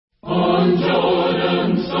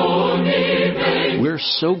We're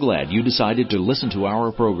so glad you decided to listen to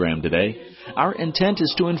our program today. Our intent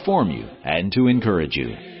is to inform you and to encourage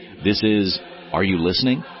you. This is Are You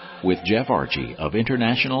Listening? With Jeff Archie of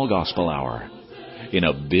International Gospel Hour. In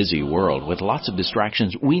a busy world with lots of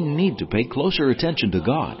distractions, we need to pay closer attention to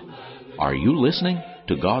God. Are you listening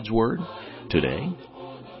to God's Word today?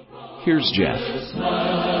 Here's Jeff.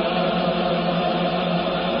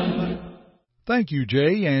 Thank you,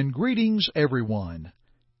 Jay, and greetings, everyone.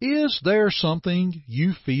 Is there something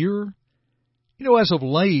you fear? As of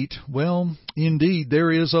late, indeed,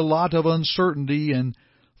 there is a lot of uncertainty and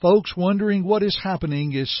folks wondering what is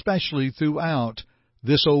happening, especially throughout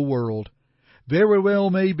this old world. Very well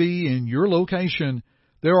may be in your location,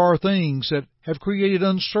 there are things that have created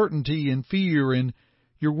uncertainty and fear, and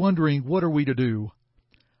you're wondering, what are we to do?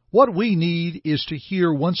 What we need is to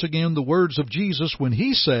hear once again the words of Jesus when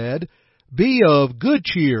He said, "Be of good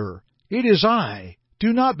cheer. It is I.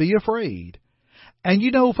 Do not be afraid." And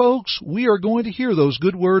folks, we are going to hear those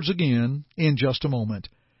good words again in just a moment.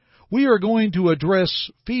 We are going to address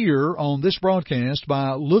fear on this broadcast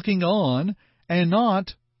by looking on and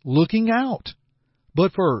not looking out.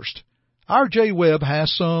 But first, our Jay Webb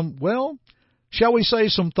has some, shall we say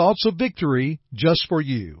some thoughts of victory just for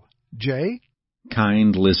you. Jay?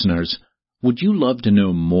 Kind listeners, would you love to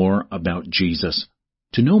know more about Jesus?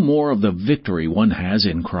 To know more of the victory one has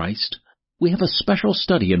in Christ? We have a special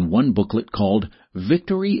study in one booklet called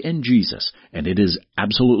Victory in Jesus, and it is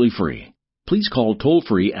absolutely free. Please call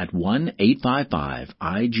toll-free at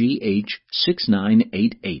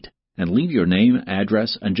 1-855-IGH-6988 and leave your name,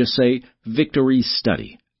 address, and just say Victory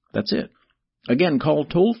Study. That's it. Again, call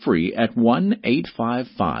toll-free at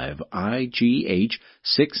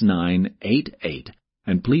 1-855-IGH-6988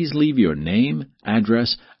 and please leave your name,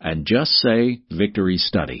 address, and just say Victory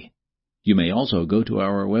Study. You may also go to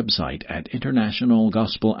our website at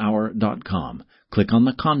internationalgospelhour.com, click on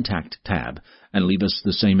the Contact tab, and leave us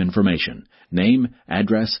the same information, name,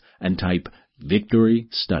 address, and type Victory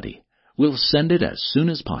Study. We'll send it as soon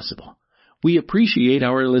as possible. We appreciate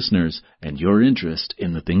our listeners and your interest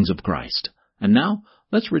in the things of Christ. And now,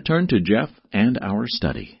 let's return to Jeff and our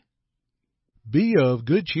study. Be of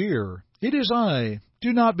good cheer. It is I.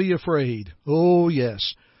 Do not be afraid. Oh,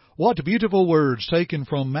 yes. What beautiful words taken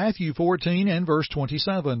from Matthew 14 and verse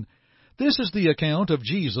 27. This is the account of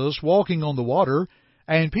Jesus walking on the water,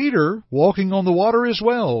 and Peter walking on the water as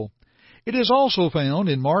well. It is also found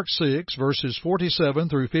in Mark 6, verses 47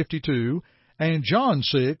 through 52, and John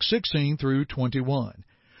 6, 16 through 21.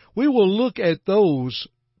 We will look at those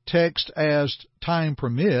texts as time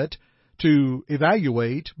permit to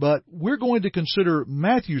evaluate, but we're going to consider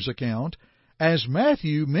Matthew's account as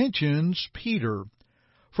Matthew mentions Peter.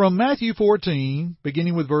 From Matthew 14,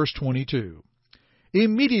 beginning with verse 22.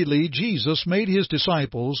 Immediately Jesus made His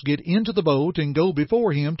disciples get into the boat and go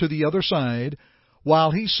before Him to the other side,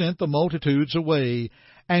 while He sent the multitudes away.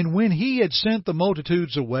 And when He had sent the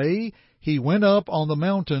multitudes away, He went up on the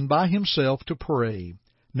mountain by Himself to pray.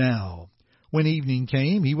 Now, when evening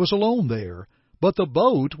came, He was alone there. But the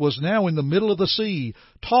boat was now in the middle of the sea,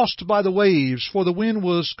 tossed by the waves, for the wind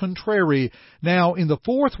was contrary. Now in the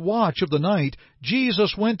fourth watch of the night,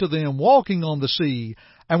 Jesus went to them walking on the sea.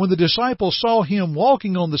 And when the disciples saw Him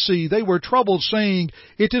walking on the sea, they were troubled, saying,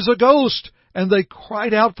 "It is a ghost!" And they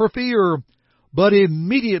cried out for fear. But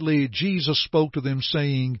immediately Jesus spoke to them,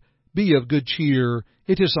 saying, "Be of good cheer.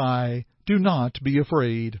 It is I. Do not be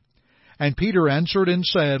afraid." And Peter answered and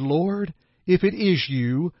said, "Lord, if it is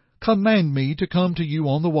You, command me to come to You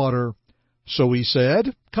on the water." So He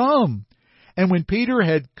said, "Come." And when Peter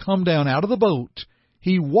had come down out of the boat,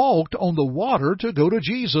 he walked on the water to go to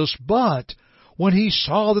Jesus. But when he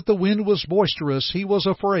saw that the wind was boisterous, he was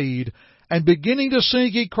afraid. And beginning to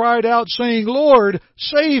sink, he cried out, saying, "Lord,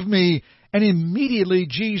 save me." And immediately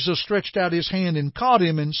Jesus stretched out His hand and caught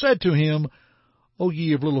him and said to him, "O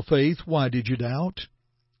ye of little faith, why did you doubt?"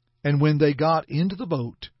 And when they got into the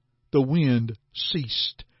boat, the wind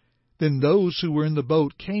ceased. Then those who were in the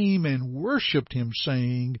boat came and worshipped Him,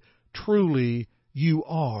 saying, "Truly, You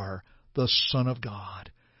are the Son of God."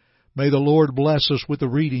 May the Lord bless us with the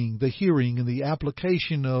reading, the hearing, and the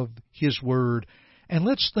application of His Word. And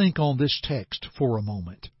let's think on this text for a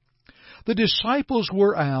moment. The disciples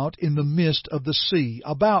were out in the midst of the sea,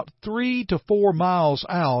 about 3 to 4 miles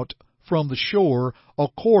out from the shore,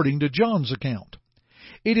 according to John's account.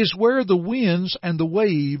 It is where the winds and the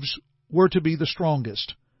waves were to be the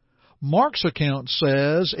strongest. Mark's account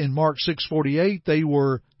says in Mark 6:48 they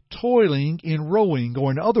were toiling in rowing, or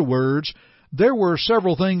in other words, there were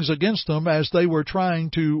several things against them as they were trying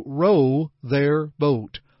to row their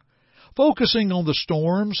boat. focusing on the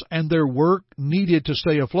storms and their work needed to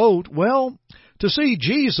stay afloat, well, to see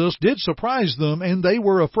Jesus did surprise them, and they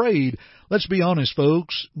were afraid. Let's be honest,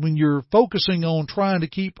 folks. When you're focusing on trying to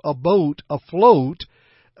keep a boat afloat,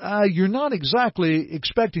 you're not exactly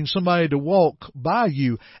expecting somebody to walk by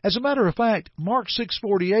you. As a matter of fact, Mark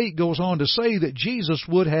 6:48 goes on to say that Jesus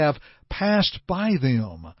would have passed by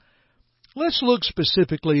them. Let's look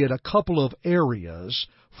specifically at a couple of areas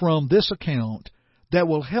from this account that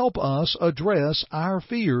will help us address our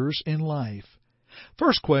fears in life.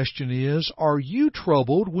 First question is, are you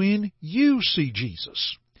troubled when you see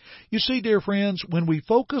Jesus? You see, dear friends, when we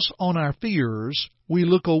focus on our fears, we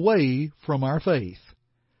look away from our faith.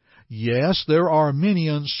 Yes, there are many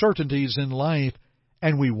uncertainties in life,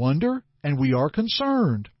 and we wonder and we are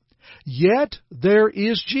concerned. Yet there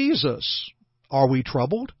is Jesus. Are we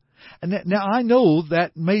troubled? Now, I know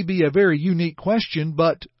that may be a very unique question,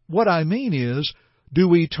 but what I mean is, do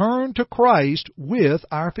we turn to Christ with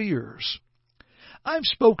our fears? I've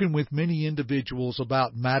spoken with many individuals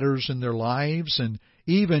about matters in their lives and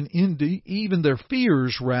even their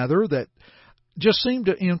fears, that just seem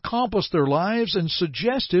to encompass their lives, and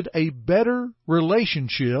suggested a better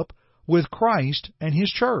relationship with Christ and His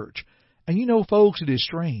church. And you know, folks, it is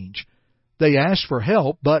strange. They ask for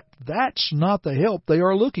help, but that's not the help they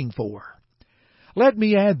are looking for. Let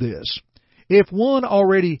me add this. If one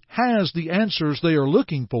already has the answers they are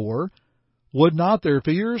looking for, would not their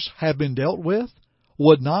fears have been dealt with?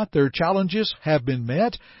 Would not their challenges have been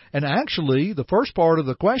met? And actually, the first part of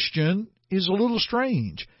the question is a little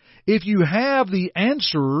strange. If you have the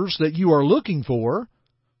answers that you are looking for,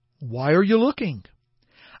 why are you looking?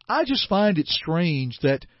 I just find it strange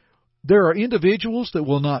that there are individuals that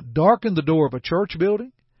will not darken the door of a church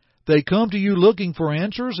building. They come to you looking for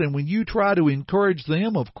answers, and when you try to encourage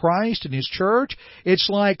them of Christ and His church, it's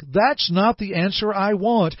like, that's not the answer I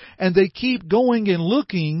want, and they keep going and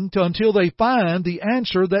looking until they find the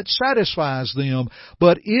answer that satisfies them.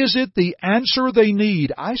 But is it the answer they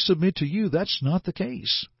need? I submit to you that's not the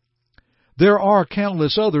case. There are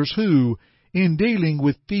countless others who, in dealing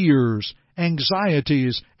with fears,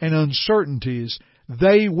 anxieties, and uncertainties,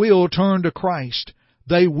 they will turn to Christ.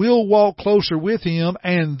 They will walk closer with Him,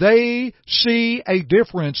 and they see a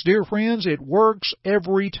difference. Dear friends, it works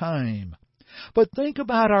every time. But think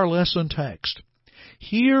about our lesson text.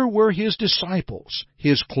 Here were His disciples,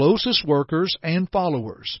 His closest workers and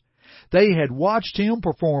followers. They had watched Him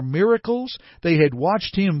perform miracles. They had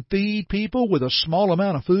watched Him feed people with a small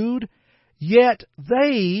amount of food. Yet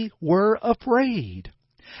they were afraid.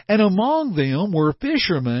 And among them were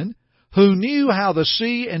fishermen who knew how the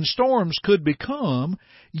sea and storms could become,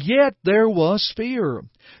 yet there was fear.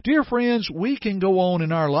 Dear friends, we can go on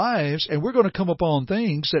in our lives, and we're going to come upon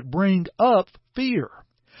things that bring up fear.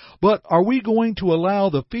 But are we going to allow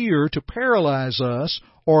the fear to paralyze us,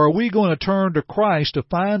 or are we going to turn to Christ to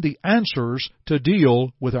find the answers to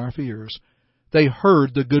deal with our fears? They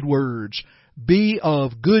heard the good words. Be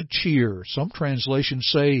of good cheer. Some translations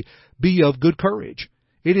say, be of good courage.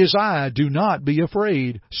 It is I, do not be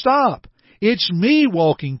afraid. Stop. It's me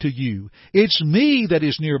walking to you. It's me that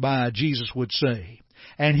is nearby, Jesus would say.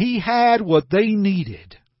 And He had what they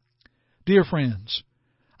needed. Dear friends,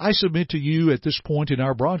 I submit to you at this point in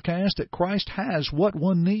our broadcast that Christ has what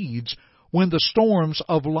one needs when the storms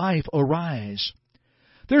of life arise.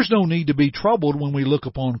 There's no need to be troubled when we look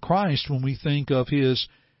upon Christ, when we think of His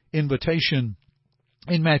invitation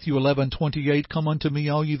in Matthew 11:28, come unto me,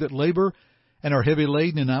 all you that labor and are heavy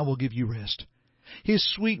laden, and I will give you rest. His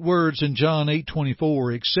sweet words in John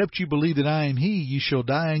 8:24, except you believe that I am He, you shall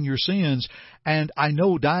die in your sins. And I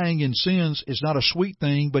know dying in sins is not a sweet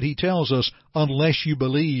thing, but He tells us, unless you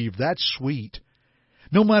believe, that's sweet.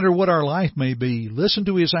 No matter what our life may be, listen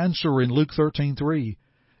to His answer in Luke 13:3.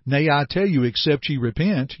 Nay, I tell you, except ye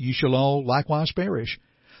repent, ye shall all likewise perish.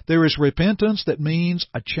 There is repentance that means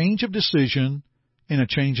a change of decision and a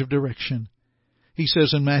change of direction. He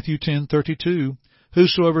says in Matthew 10:32,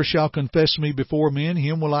 whosoever shall confess me before men,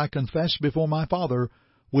 him will I confess before my Father,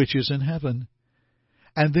 which is in heaven.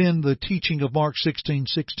 And then the teaching of Mark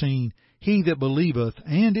 16:16, he that believeth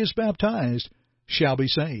and is baptized shall be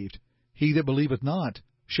saved. He that believeth not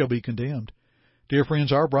shall be condemned. Dear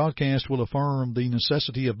friends, our broadcast will affirm the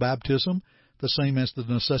necessity of baptism, the same as the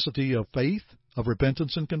necessity of faith, of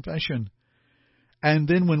repentance and confession. And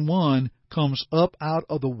then when one comes up out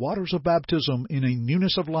of the waters of baptism in a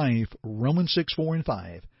newness of life, Romans 6:4 and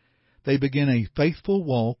 5, they begin a faithful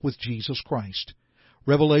walk with Jesus Christ.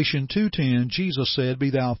 Revelation 2:10, Jesus said,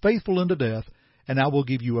 be thou faithful unto death, and I will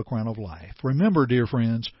give you a crown of life. Remember, dear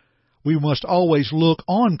friends, we must always look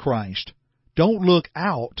on Christ. Don't look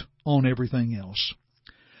out on everything else.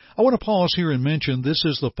 I want to pause here and mention this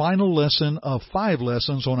is the final lesson of 5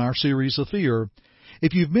 lessons on our series of fear.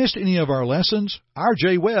 If you've missed any of our lessons, our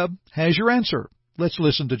Jay Webb has your answer. Let's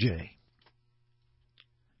listen to Jay.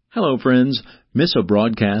 Hello, friends. Miss a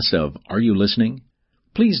broadcast of Are You Listening?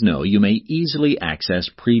 Please know you may easily access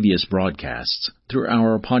previous broadcasts through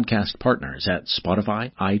our podcast partners at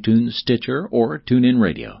Spotify, iTunes, Stitcher, or TuneIn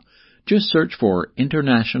Radio. Just search for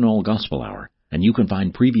International Gospel Hour, and you can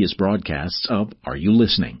find previous broadcasts of Are You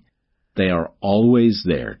Listening? They are always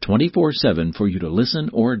there 24/7 for you to listen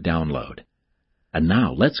or download. And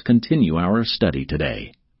now let's continue our study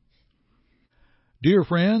today. Dear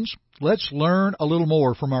friends, let's learn a little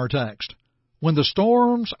more from our text. When the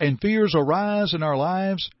storms and fears arise in our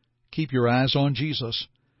lives, keep your eyes on Jesus.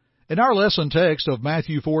 In our lesson text of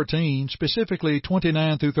Matthew 14, specifically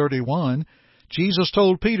 29 through 31, Jesus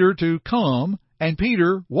told Peter to come, and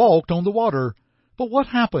Peter walked on the water. But what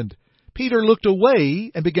happened? Peter looked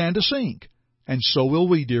away and began to sink. And so will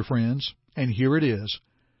we, dear friends. And here it is.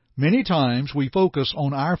 Many times we focus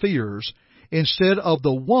on our fears instead of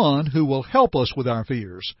the one who will help us with our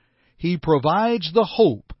fears. He provides the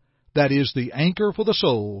hope that is the anchor for the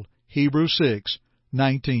soul, Hebrews 6,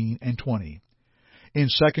 19 and 20. In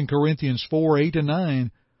 2 Corinthians 4, 8 and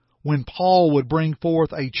 9, when Paul would bring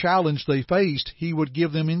forth a challenge they faced, he would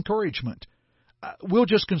give them encouragement. We'll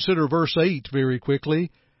just consider verse 8 very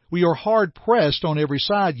quickly. We are hard-pressed on every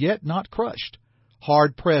side, yet not crushed.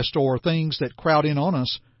 Hard-pressed are things that crowd in on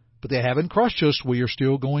us, but they haven't crushed us. We are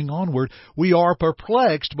still going onward. We are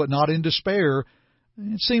perplexed, but not in despair.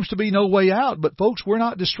 It seems to be no way out, but folks, we're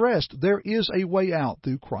not distressed. There is a way out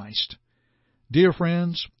through Christ. Dear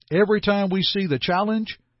friends, every time we see the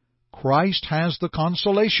challenge, Christ has the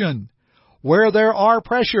consolation. Where there are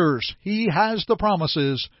pressures, He has the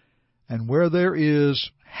promises. And where there is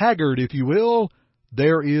haggard, if you will,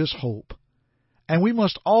 there is hope. And we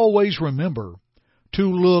must always remember to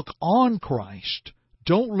look on Christ.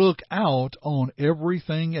 Don't look out on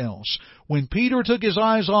everything else. When Peter took his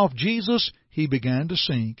eyes off Jesus, he began to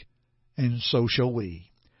sink, and so shall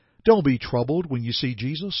we. Don't be troubled when you see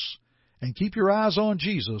Jesus, and keep your eyes on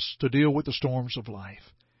Jesus to deal with the storms of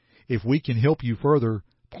life. If we can help you further,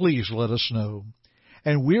 please let us know.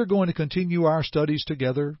 And we're going to continue our studies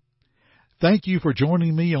together. Thank you for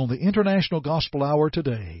joining me on the International Gospel Hour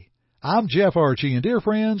today. I'm Jeff Archie, and dear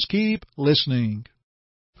friends, keep listening.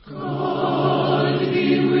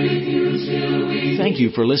 Thank you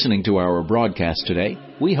for listening to our broadcast today.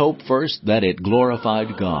 We hope first that it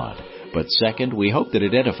glorified God, but second, we hope that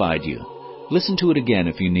it edified you. Listen to it again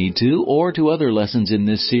if you need to, or to other lessons in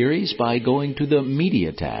this series by going to the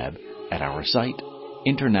Media tab at our site,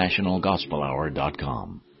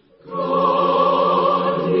 internationalgospelhour.com.